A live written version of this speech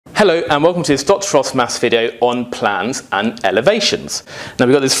Hello and welcome to this Dr. Frost Maths video on plans and elevations. Now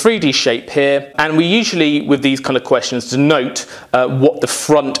we've got this 3D shape here, and we usually with these kind of questions denote what the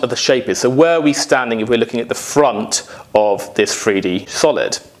front of the shape is. So where are we standing if we're looking at the front of this 3D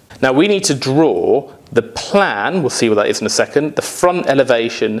solid? Now we need to draw the plan, we'll see what that is in a second, the front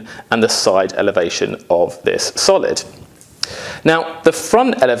elevation and the side elevation of this solid. Now, the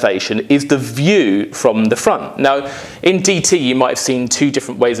front elevation is the view from the front. Now, in DT, you might have seen two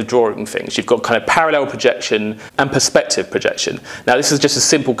different ways of drawing things. You've got kind of parallel projection and perspective projection. Now, this is just a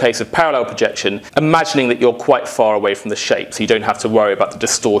simple case of parallel projection, imagining that you're quite far away from the shape, so you don't have to worry about the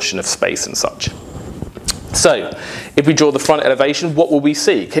distortion of space and such. So, if we draw the front elevation, what will we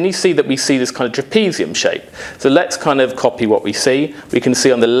see? Can you see that we see this kind of trapezium shape? So let's kind of copy what we see. We can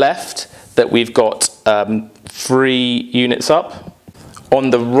see on the left that we've got 3 units up. On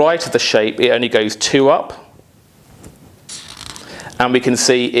the right of the shape, it only goes 2 up. And we can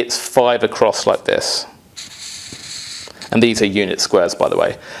see it's 5 across like this. And these are unit squares, by the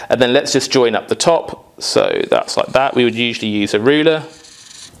way. And then let's just join up the top. So that's like that. We would usually use a ruler.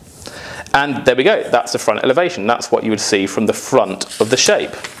 And there we go. That's the front elevation. That's what you would see from the front of the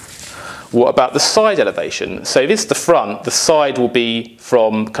shape. What about the side elevation? So if it's the front, the side will be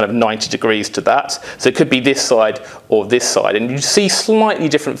from kind of 90 degrees to that. So it could be this side or this side. And you see slightly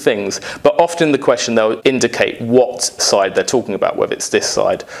different things, but often in the question they'll indicate what side they're talking about, whether it's this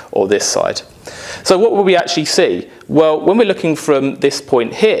side or this side. So what will we actually see? Well, when we're looking from this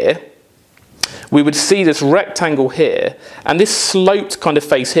point here, we would see this rectangle here, and this sloped kind of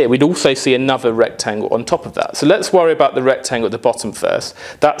face here, we'd also see another rectangle on top of that. So let's worry about the rectangle at the bottom first.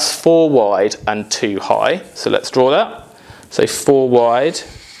 That's 4 wide and 2 high. So let's draw that. So 4 wide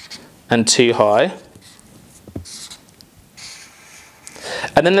and 2 high.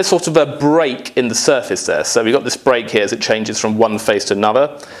 And then there's sort of a break in the surface there. So we've got this break here as it changes from one face to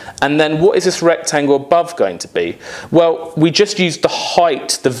another. And then what is this rectangle above going to be? Well, we just used the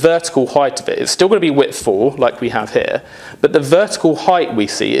height, the vertical height of it. It's still going to be width 4, like we have here. But the vertical height we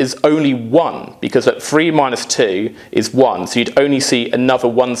see is only 1, because at 3 minus 2 is 1. So you'd only see another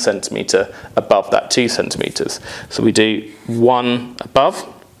 1 centimetre above that 2 centimetres. So we do 1 above.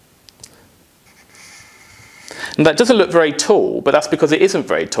 And that doesn't look very tall, but that's because it isn't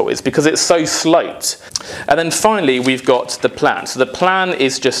very tall. It's because it's so sloped. And then finally, we've got the plan. So the plan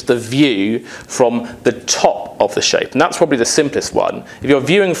is just the view from the top of the shape. And that's probably the simplest one. If you're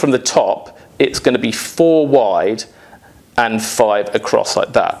viewing from the top, it's going to be 4 wide and 5 across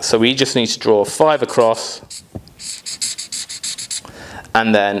like that. So we just need to draw 5 across,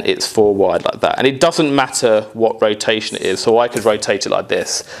 and then it's 4 wide like that. And it doesn't matter what rotation it is. So I could rotate it like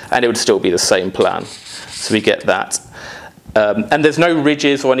this, and it would still be the same plan. So we get that. And there's no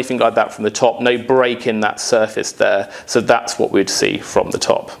ridges or anything like that from the top, no break in that surface there. So that's what we'd see from the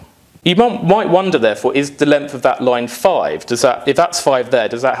top. You might wonder, therefore, is the length of that line 5? If that's 5 there,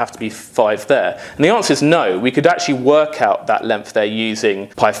 does that have to be 5 there? And the answer is no. We could actually work out that length there using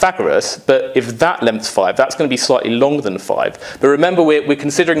Pythagoras, but if that length's 5, that's going to be slightly longer than 5. But remember, we're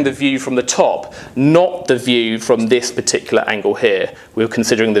considering the view from the top, not the view from this particular angle here. We're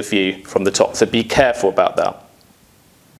considering the view from the top, so be careful about that.